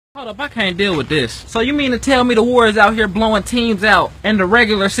Hold up, I can't deal with this. So you mean to tell me the Warriors out here blowing teams out and the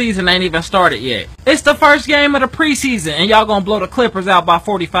regular season ain't even started yet? It's the first game of the preseason and y'all gonna blow the Clippers out by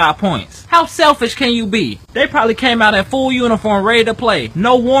 45 points. How selfish can you be? They probably came out in full uniform ready to play.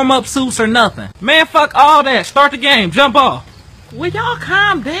 No warm-up suits or nothing. Man, fuck all that. Start the game. Jump off. Will y'all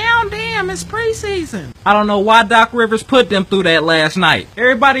calm down? Damn, it's preseason. I don't know why Doc Rivers put them through that last night.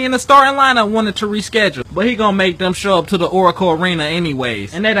 Everybody in the starting lineup wanted to reschedule, but he gonna make them show up to the Oracle Arena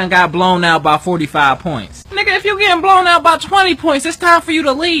anyways. And they done got blown out by 45 points. Nigga, if you getting blown out by 20 points, it's time for you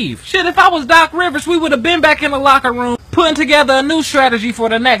to leave. Shit, if I was Doc Rivers, we would have been back in the locker room putting together a new strategy for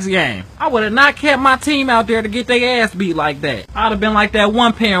the next game. I would have not kept my team out there to get their ass beat like that. I'd have been like that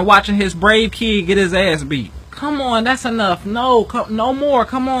one parent watching his brave kid get his ass beat. Come on, that's enough. No, no more.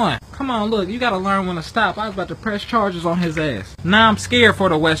 Come on. Come on, look, you gotta learn when to stop. I was about to press charges on his ass. Now I'm scared for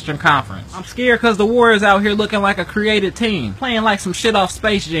the Western Conference. I'm scared because the Warriors out here looking like a created team, playing like some shit off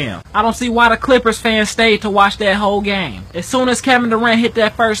Space Jam. I don't see why the Clippers fans stayed to watch that whole game. As soon as Kevin Durant hit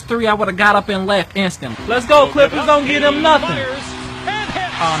that first three, I would have got up and left instantly. Let's go, Clippers. Don't get them nothing.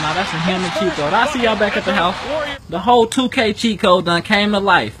 Oh, no, that's a human cheat code. I'll see y'all back at the house. The whole 2K cheat code done came to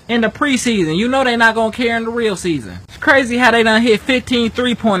life. In the preseason, you know they not gonna care in the real season. It's crazy how they done hit 15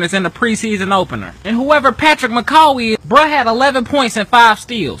 3-pointers in the preseason opener. And whoever Patrick McCauley is, bruh had 11 points and 5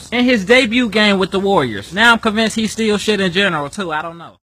 steals in his debut game with the Warriors. Now I'm convinced he steals shit in general too, I don't know.